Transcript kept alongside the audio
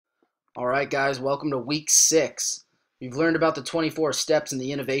All right, guys, welcome to week 6. You've learned about the 24 steps in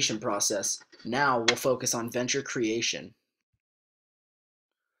the innovation process. Now we'll focus on venture creation.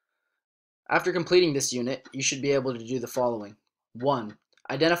 After completing this unit, you should be able to do the following. 1.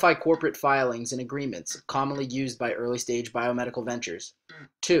 Identify corporate filings and agreements commonly used by early-stage biomedical ventures.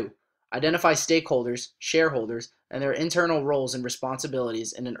 2. Identify stakeholders, shareholders, and their internal roles and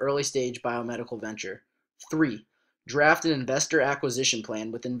responsibilities in an early-stage biomedical venture. 3. Draft an investor acquisition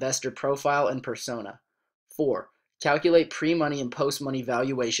plan with investor profile and persona. 4. Calculate pre-money and post-money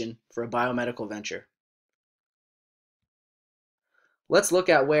valuation for a biomedical venture. Let's look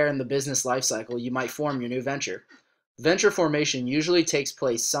at where in the business lifecycle you might form your new venture. Venture formation usually takes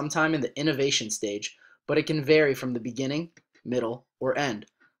place sometime in the innovation stage, but it can vary from the beginning, middle, or end.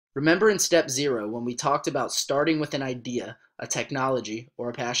 Remember in step 0 when we talked about starting with an idea, a technology, or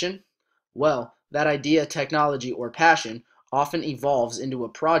a passion? Well, that idea, technology, or passion often evolves into a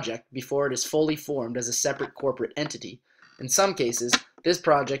project before it is fully formed as a separate corporate entity. In some cases, this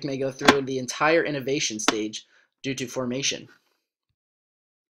project may go through the entire innovation stage due to formation.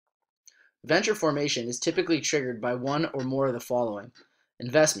 Venture formation is typically triggered by one or more of the following.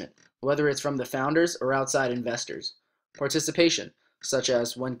 Investment, whether it's from the founders or outside investors. Participation, such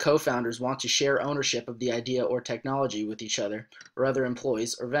as when co-founders want to share ownership of the idea or technology with each other or other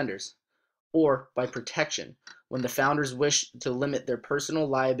employees or vendors. Or by protection, when the founders wish to limit their personal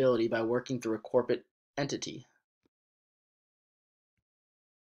liability by working through a corporate entity.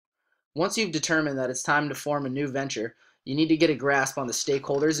 Once you've determined that it's time to form a new venture, you need to get a grasp on the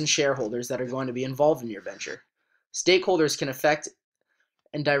stakeholders and shareholders that are going to be involved in your venture. Stakeholders can affect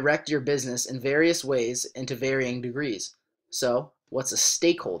and direct your business in various ways and to varying degrees. So, what's a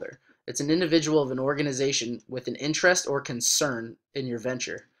stakeholder? It's an individual of an organization with an interest or concern in your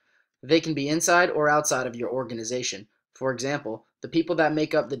venture. They can be inside or outside of your organization. For example, the people that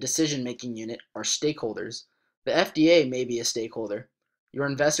make up the decision-making unit are stakeholders. The FDA may be a stakeholder. Your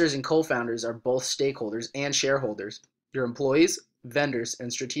investors and co-founders are both stakeholders and shareholders. Your employees, vendors,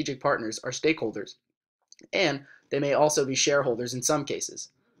 and strategic partners are stakeholders, and they may also be shareholders in some cases.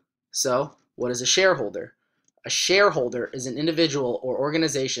 So, what is a shareholder? A shareholder is an individual or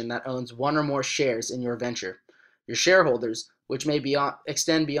organization that owns one or more shares in your venture. Your shareholders, which may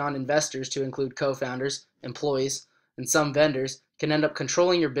extend beyond investors to include co-founders, employees, and some vendors, can end up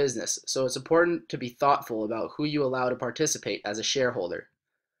controlling your business, so it's important to be thoughtful about who you allow to participate as a shareholder.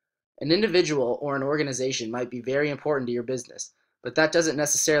 An individual or an organization might be very important to your business, but that doesn't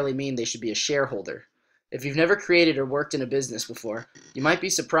necessarily mean they should be a shareholder. If you've never created or worked in a business before, you might be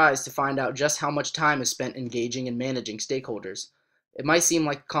surprised to find out just how much time is spent engaging and managing stakeholders. It might seem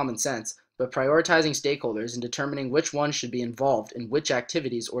like common sense, but prioritizing stakeholders and determining which ones should be involved in which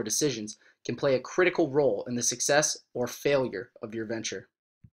activities or decisions can play a critical role in the success or failure of your venture.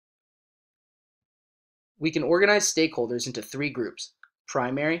 We can organize stakeholders into 3 groups: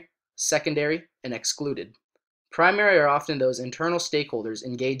 primary, secondary, and excluded. Primary are often those internal stakeholders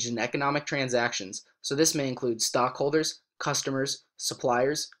engaged in economic transactions, so this may include stockholders, customers,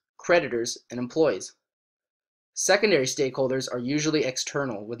 suppliers, creditors, and employees. Secondary stakeholders are usually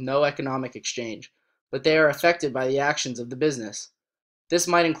external with no economic exchange, but they are affected by the actions of the business. This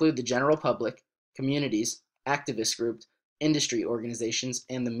might include the general public, communities, activist groups, industry organizations,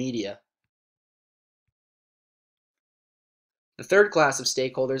 and the media. The third class of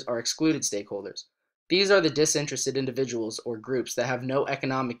stakeholders are excluded stakeholders. These are the disinterested individuals or groups that have no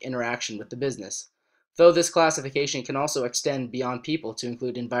economic interaction with the business, though this classification can also extend beyond people to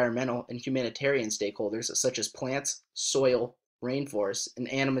include environmental and humanitarian stakeholders such as plants, soil, rainforests, and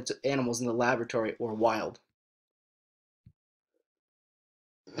animals in the laboratory or wild.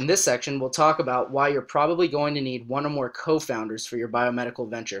 In this section, we'll talk about why you're probably going to need one or more co-founders for your biomedical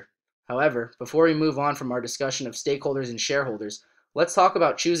venture. However, before we move on from our discussion of stakeholders and shareholders, let's talk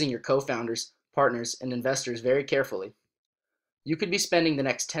about choosing your co-founders, partners, and investors very carefully. You could be spending the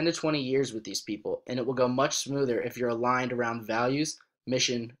next 10 to 20 years with these people, and it will go much smoother if you're aligned around values,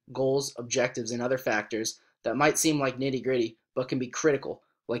 mission, goals, objectives, and other factors that might seem like nitty-gritty but can be critical,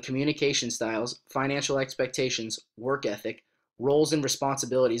 like communication styles, financial expectations, work ethic, roles and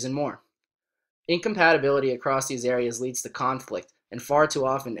responsibilities, and more. Incompatibility across these areas leads to conflict, and far too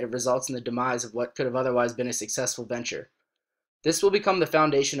often it results in the demise of what could have otherwise been a successful venture. This will become the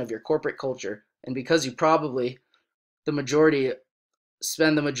foundation of your corporate culture, and because you probably the majority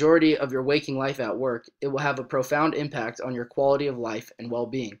spend the majority of your waking life at work, it will have a profound impact on your quality of life and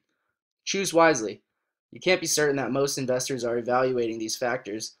well-being. Choose wisely. You can't be certain that most investors are evaluating these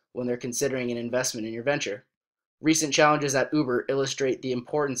factors when they're considering an investment in your venture. Recent challenges at Uber illustrate the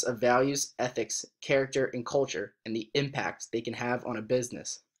importance of values, ethics, character, and culture, and the impact they can have on a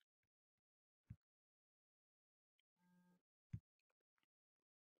business.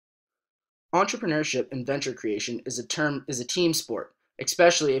 Entrepreneurship and venture creation is a team sport,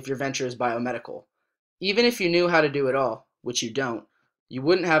 especially if your venture is biomedical. Even if you knew how to do it all, which you don't, you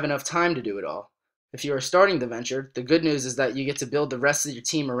wouldn't have enough time to do it all. If you are starting the venture, the good news is that you get to build the rest of your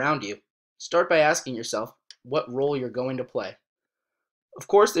team around you. Start by asking yourself what role you're going to play. Of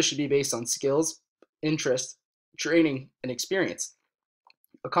course, this should be based on skills, interest, training, and experience.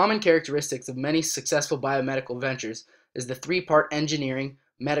 A common characteristic of many successful biomedical ventures is the three-part engineering,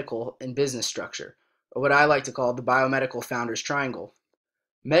 medical, and business structure, or what I like to call the biomedical founders triangle.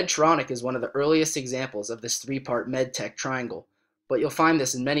 Medtronic is one of the earliest examples of this three-part medtech triangle, but you'll find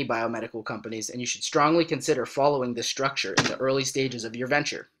this in many biomedical companies, and you should strongly consider following this structure in the early stages of your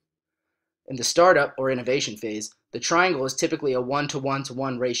venture. In the startup or innovation phase, the triangle is typically a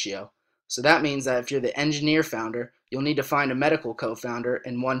 1-to-1-to-1 ratio. So that means that if you're the engineer founder, you'll need to find a medical co-founder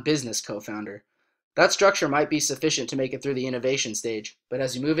and one business co-founder. That structure might be sufficient to make it through the innovation stage, but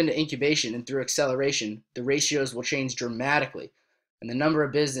as you move into incubation and through acceleration, the ratios will change dramatically, and the number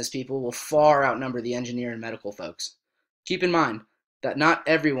of business people will far outnumber the engineer and medical folks. Keep in mind that not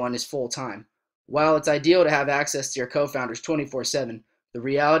everyone is full-time. While it's ideal to have access to your co-founders 24/7, the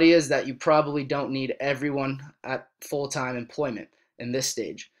reality is that you probably don't need everyone at full-time employment in this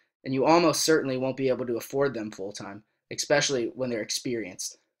stage, and you almost certainly won't be able to afford them full-time, especially when they're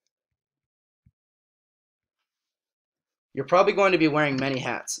experienced. You're probably going to be wearing many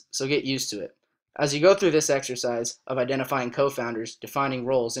hats, so get used to it. As you go through this exercise of identifying co-founders, defining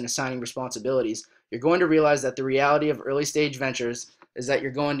roles, and assigning responsibilities, you're going to realize that the reality of early-stage ventures is that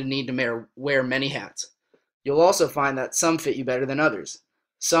you're going to need to wear many hats. You'll also find that some fit you better than others.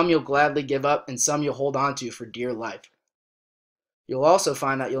 Some you'll gladly give up, and some you'll hold on to for dear life. You'll also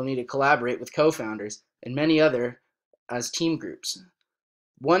find that you'll need to collaborate with co-founders and many other as team groups.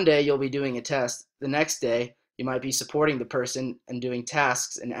 One day you'll be doing a test, the next day you might be supporting the person and doing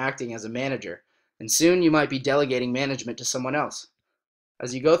tasks and acting as a manager, and soon you might be delegating management to someone else.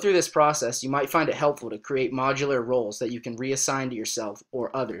 As you go through this process, you might find it helpful to create modular roles that you can reassign to yourself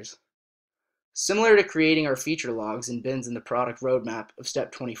or others. Similar to creating our feature logs and bins in the product roadmap of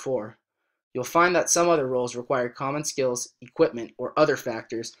step 24, you'll find that some other roles require common skills, equipment, or other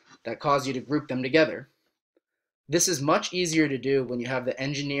factors that cause you to group them together. This is much easier to do when you have the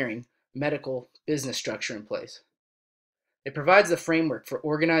engineering, medical, business structure in place. It provides the framework for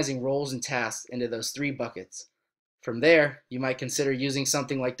organizing roles and tasks into those three buckets. From there, you might consider using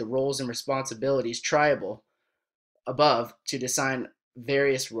something like the roles and responsibilities triangle above to assign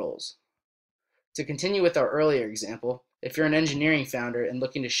various roles. To continue with our earlier example, if you're an engineering founder and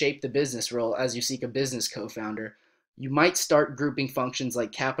looking to shape the business role as you seek a business co-founder, you might start grouping functions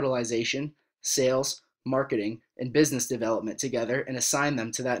like capitalization, sales, marketing, and business development together and assign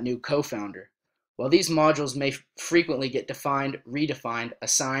them to that new co-founder. While these modules may frequently get defined, redefined,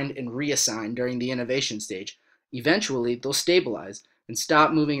 assigned, and reassigned during the innovation stage, eventually they'll stabilize and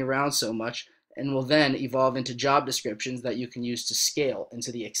stop moving around so much and will then evolve into job descriptions that you can use to scale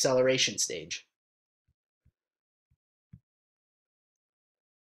into the acceleration stage.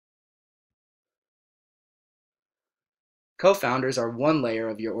 Co-founders are one layer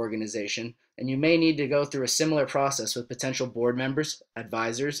of your organization, and you may need to go through a similar process with potential board members,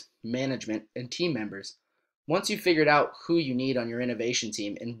 advisors, management, and team members. Once you've figured out who you need on your innovation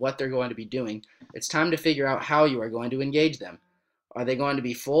team and what they're going to be doing, it's time to figure out how you are going to engage them. Are they going to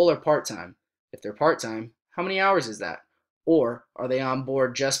be full or part-time? If they're part-time, how many hours is that? Or are they on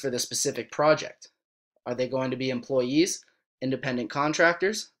board just for the specific project? Are they going to be employees, independent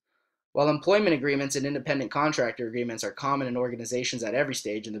contractors? While employment agreements and independent contractor agreements are common in organizations at every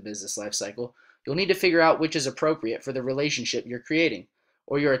stage in the business life cycle, you'll need to figure out which is appropriate for the relationship you're creating,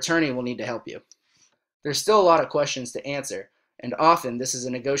 or your attorney will need to help you. There's still a lot of questions to answer, and often this is a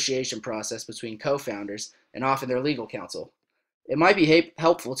negotiation process between co-founders and often their legal counsel. It might be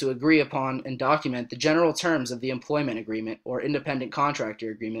helpful to agree upon and document the general terms of the employment agreement or independent contractor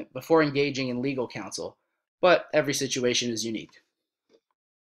agreement before engaging in legal counsel, but every situation is unique.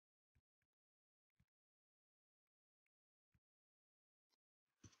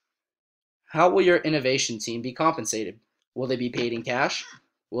 How will your innovation team be compensated? Will they be paid in cash?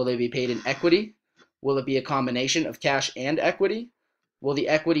 Will they be paid in equity? Will it be a combination of cash and equity? Will the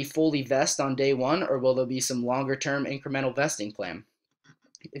equity fully vest on day one, or will there be some longer-term incremental vesting plan?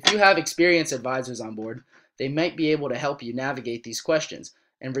 If you have experienced advisors on board, they might be able to help you navigate these questions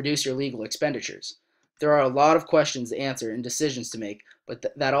and reduce your legal expenditures. There are a lot of questions to answer and decisions to make, but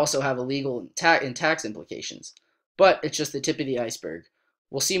that also have a legal and tax implications. But it's just the tip of the iceberg.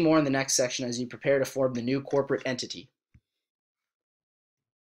 We'll see more in the next section as you prepare to form the new corporate entity.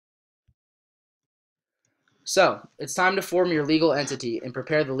 So, it's time to form your legal entity and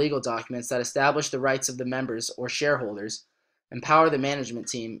prepare the legal documents that establish the rights of the members or shareholders, empower the management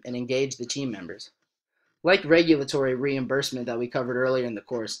team, and engage the team members. Like regulatory reimbursement that we covered earlier in the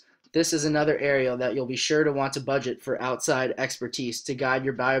course, this is another area that you'll be sure to want to budget for outside expertise to guide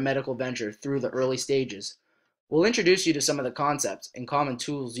your biomedical venture through the early stages. We'll introduce you to some of the concepts and common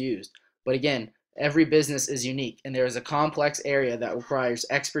tools used, but again, every business is unique and there is a complex area that requires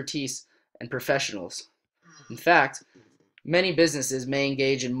expertise and professionals. In fact, many businesses may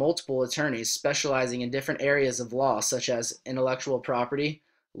engage in multiple attorneys specializing in different areas of law, such as intellectual property,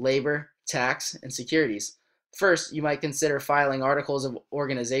 labor, tax, and securities. First, you might consider filing articles of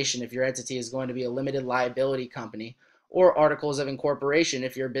organization if your entity is going to be a limited liability company, or articles of incorporation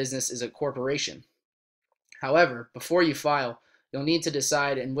if your business is a corporation. However, before you file, you'll need to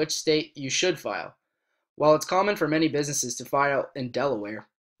decide in which state you should file. While it's common for many businesses to file in Delaware,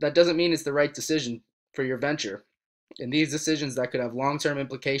 that doesn't mean it's the right decision for your venture and these decisions that could have long-term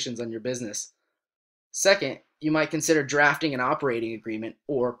implications on your business. Second, you might consider drafting an operating agreement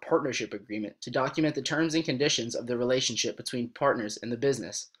or partnership agreement to document the terms and conditions of the relationship between partners in the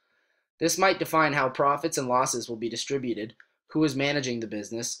business. This might define how profits and losses will be distributed, who is managing the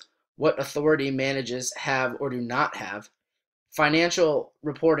business, what authority managers have or do not have, financial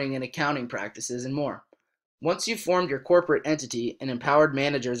reporting and accounting practices, and more. Once you've formed your corporate entity and empowered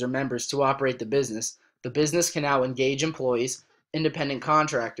managers or members to operate the business can now engage employees, independent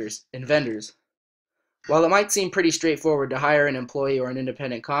contractors, and vendors. While it might seem pretty straightforward to hire an employee or an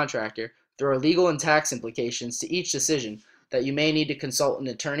independent contractor, there are legal and tax implications to each decision that you may need to consult an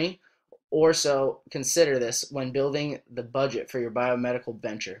attorney or so consider this when building the budget for your biomedical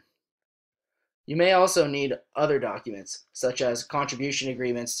venture. You may also need other documents, such as contribution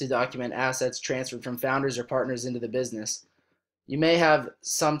agreements to document assets transferred from founders or partners into the business. You may have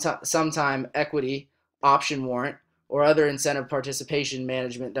sometime equity, option warrant, or other incentive participation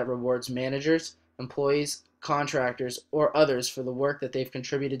management that rewards managers, employees, contractors, or others for the work that they've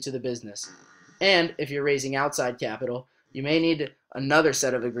contributed to the business. And if you're raising outside capital, you may need another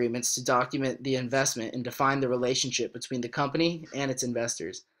set of agreements to document the investment and define the relationship between the company and its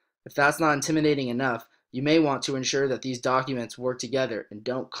investors. If that's not intimidating enough, you may want to ensure that these documents work together and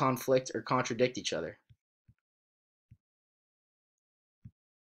don't conflict or contradict each other.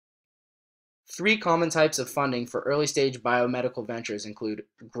 Three common types of funding for early-stage biomedical ventures include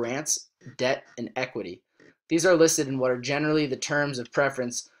grants, debt, and equity. These are listed in what are generally the terms of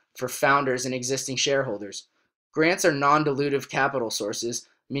preference for founders and existing shareholders. Grants are non-dilutive capital sources,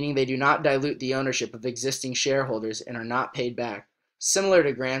 meaning they do not dilute the ownership of existing shareholders and are not paid back. Similar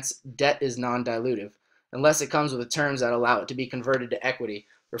to grants, debt is non-dilutive, unless it comes with terms that allow it to be converted to equity,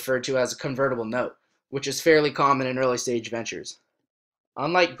 referred to as a convertible note, which is fairly common in early-stage ventures.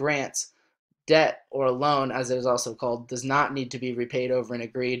 Unlike grants, debt, or a loan as it is also called, does not need to be repaid over an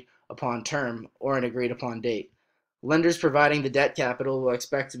agreed upon term or an agreed upon date. Lenders providing the debt capital will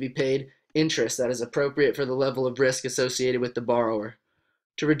expect to be paid interest that is appropriate for the level of risk associated with the borrower.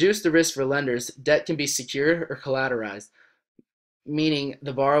 To reduce the risk for lenders, debt can be secured or collateralized, meaning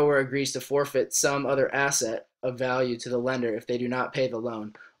the borrower agrees to forfeit some other asset of value to the lender if they do not pay the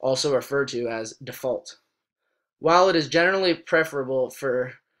loan, also referred to as default. While it is generally preferable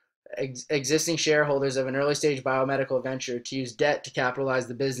for existing shareholders of an early-stage biomedical venture to use debt to capitalize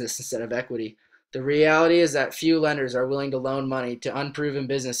the business instead of equity, the reality is that few lenders are willing to loan money to unproven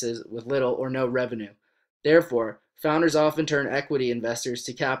businesses with little or no revenue. Therefore, founders often turn equity investors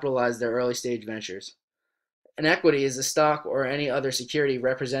to capitalize their early-stage ventures. An equity is a stock or any other security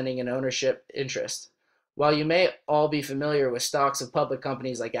representing an ownership interest. While you may all be familiar with stocks of public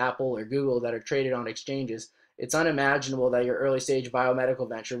companies like Apple or Google that are traded on exchanges, it's unimaginable that your early stage biomedical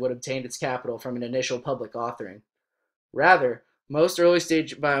venture would obtain its capital from an initial public offering. Rather, most early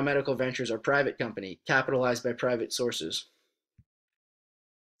stage biomedical ventures are private company, capitalized by private sources.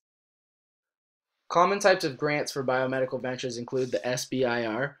 Common types of grants for biomedical ventures include the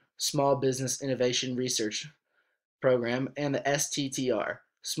SBIR, Small Business Innovation Research Program, and the STTR,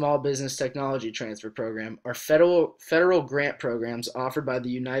 Small Business Technology Transfer Program, are federal grant programs offered by the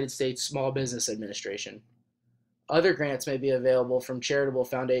United States Small Business Administration. Other grants may be available from charitable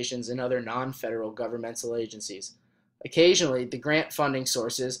foundations and other non-federal governmental agencies. Occasionally, the grant funding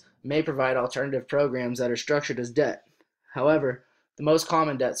sources may provide alternative programs that are structured as debt. However, the most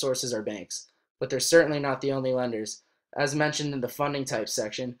common debt sources are banks, but they're certainly not the only lenders. As mentioned in the funding types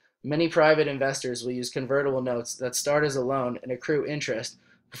section, many private investors will use convertible notes that start as a loan and accrue interest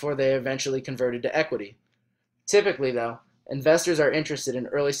before they are eventually converted to equity. Typically, though, investors are interested in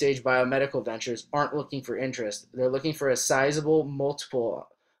early stage biomedical ventures aren't looking for interest. They're looking for a sizable multiple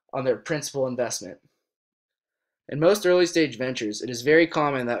on their principal investment. In most early stage ventures, it is very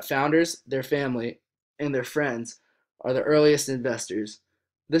common that founders, their family, and their friends are the earliest investors.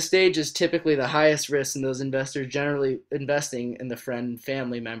 This stage is typically the highest risk, and those investors generally investing in the friend and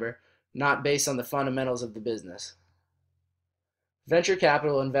family member, not based on the fundamentals of the business. Venture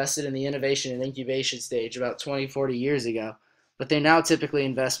capital invested in the innovation and incubation stage about 20, 40 years ago, but they now typically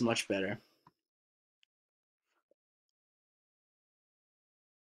invest much better.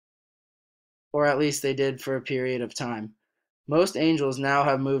 Or at least they did for a period of time. Most angels now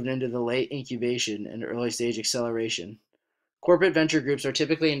have moved into the late incubation and early stage acceleration. Corporate venture groups are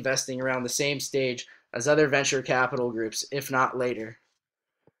typically investing around the same stage as other venture capital groups, if not later.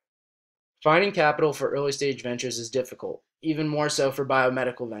 Finding capital for early stage ventures is difficult, even more so for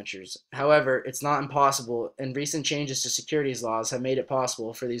biomedical ventures. However, it's not impossible, and recent changes to securities laws have made it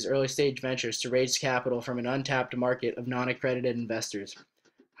possible for these early stage ventures to raise capital from an untapped market of non accredited investors.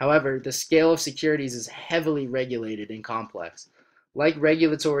 However, the scale of securities is heavily regulated and complex. Like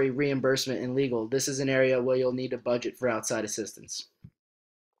regulatory, reimbursement, and legal, this is an area where you'll need a budget for outside assistance.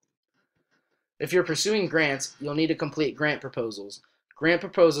 If you're pursuing grants, you'll need to complete grant proposals. Grant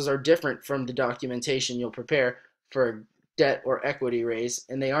proposals are different from the documentation you'll prepare for a debt or equity raise,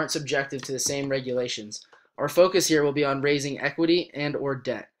 and they aren't subjective to the same regulations. Our focus here will be on raising equity and or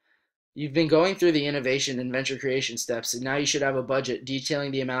debt. You've been going through the innovation and venture creation steps, and now you should have a budget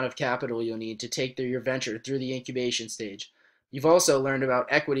detailing the amount of capital you'll need to take your venture through the incubation stage. You've also learned about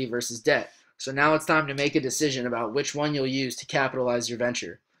equity versus debt, so now it's time to make a decision about which one you'll use to capitalize your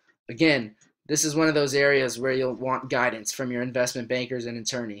venture. Again, this is one of those areas where you'll want guidance from your investment bankers and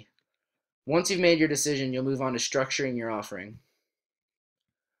attorney. Once you've made your decision, you'll move on to structuring your offering.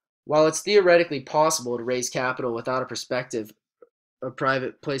 While it's theoretically possible to raise capital without a prospective a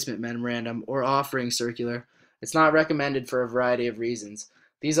private placement memorandum, or offering circular, it's not recommended for a variety of reasons.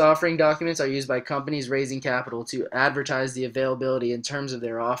 These offering documents are used by companies raising capital to advertise the availability and terms of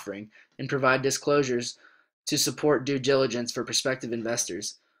their offering and provide disclosures to support due diligence for prospective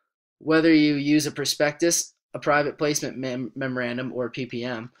investors. Whether you use a prospectus, a private placement memorandum or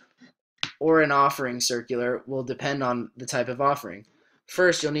PPM, or an offering circular will depend on the type of offering.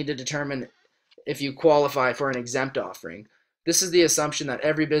 First, you'll need to determine if you qualify for an exempt offering. This is the assumption that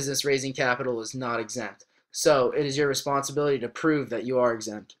every business raising capital is not exempt. So, it is your responsibility to prove that you are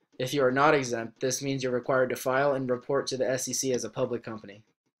exempt. If you are not exempt, this means you're required to file and report to the SEC as a public company.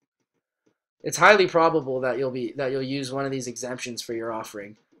 It's highly probable that you'll use one of these exemptions for your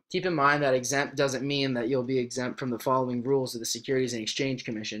offering. Keep in mind that exempt doesn't mean that you'll be exempt from the following rules of the Securities and Exchange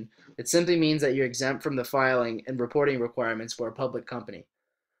Commission. It simply means that you're exempt from the filing and reporting requirements for a public company.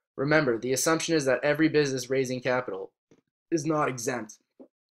 Remember, the assumption is that every business raising capital is not exempt.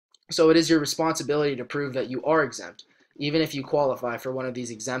 So it is your responsibility to prove that you are exempt. Even if you qualify for one of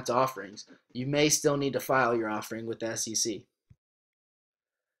these exempt offerings, you may still need to file your offering with the SEC.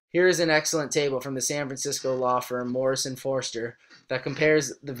 Here is an excellent table from the San Francisco law firm Morrison Foerster that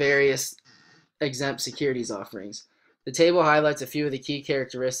compares the various exempt securities offerings. The table highlights a few of the key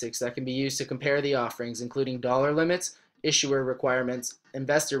characteristics that can be used to compare the offerings, including dollar limits, issuer requirements,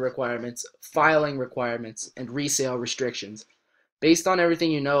 investor requirements, filing requirements, and resale restrictions. Based on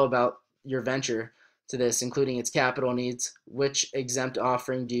everything you know about your venture to this, including its capital needs, which exempt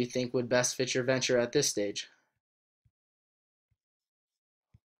offering do you think would best fit your venture at this stage?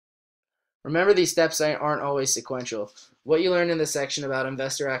 Remember, these steps aren't always sequential. What you learned in this section about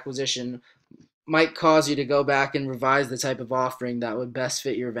investor acquisition might cause you to go back and revise the type of offering that would best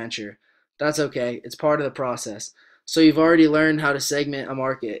fit your venture. That's okay, it's part of the process. So you've already learned how to segment a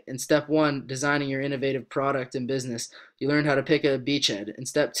market. In step 1, designing your innovative product and business, you learned how to pick a beachhead. In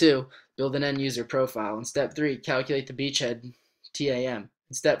step 2, build an end user profile. In step 3, calculate the beachhead TAM.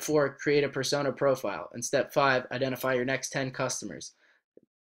 In step 4, create a persona profile. In step 5, identify your next 10 customers.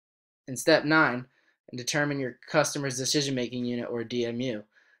 In step 9, determine your customer's decision-making unit or DMU.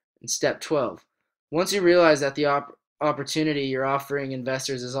 In step 12, once you realize that the opportunity you're offering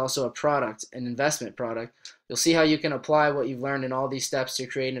investors is also a product, an investment product, you'll see how you can apply what you've learned in all these steps to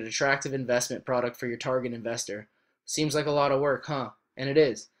create an attractive investment product for your target investor. Seems like a lot of work, huh? And it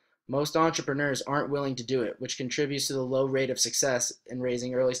is. Most entrepreneurs aren't willing to do it, which contributes to the low rate of success in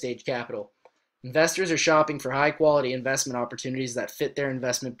raising early stage capital. Investors are shopping for high quality investment opportunities that fit their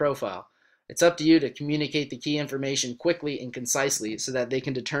investment profile. It's up to you to communicate the key information quickly and concisely so that they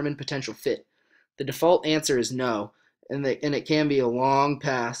can determine potential fit. The default answer is no, and it can be a long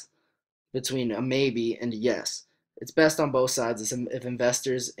path between a maybe and a yes. It's best on both sides if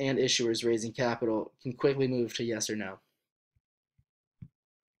investors and issuers raising capital can quickly move to yes or no.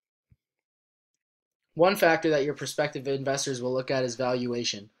 One factor that your prospective investors will look at is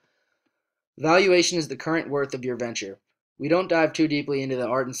valuation. Valuation is the current worth of your venture. We don't dive too deeply into the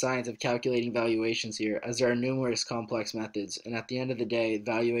art and science of calculating valuations here, as there are numerous complex methods, and at the end of the day,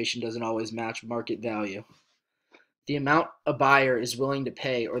 valuation doesn't always match market value. The amount a buyer is willing to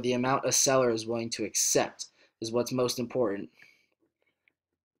pay or the amount a seller is willing to accept is what's most important.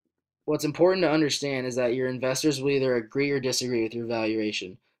 What's important to understand is that your investors will either agree or disagree with your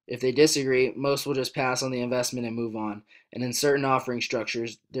valuation. If they disagree, most will just pass on the investment and move on. And in certain offering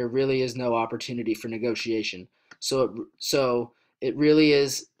structures, there really is no opportunity for negotiation. So it really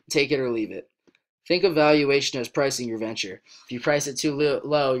is take it or leave it. Think of valuation as pricing your venture. If you price it too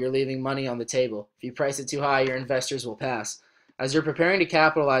low, you're leaving money on the table. If you price it too high, your investors will pass. As you're preparing to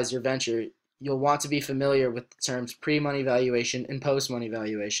capitalize your venture, you'll want to be familiar with the terms pre-money valuation and post-money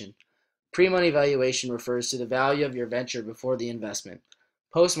valuation. Pre-money valuation refers to the value of your venture before the investment.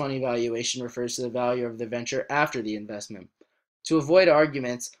 Post-money valuation refers to the value of the venture after the investment. To avoid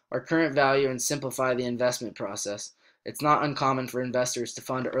arguments, our current value and simplify the investment process. It's not uncommon for investors to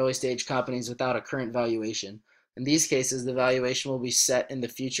fund early-stage companies without a current valuation. In these cases, the valuation will be set in the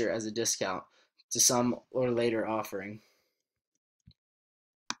future as a discount to some or later offering.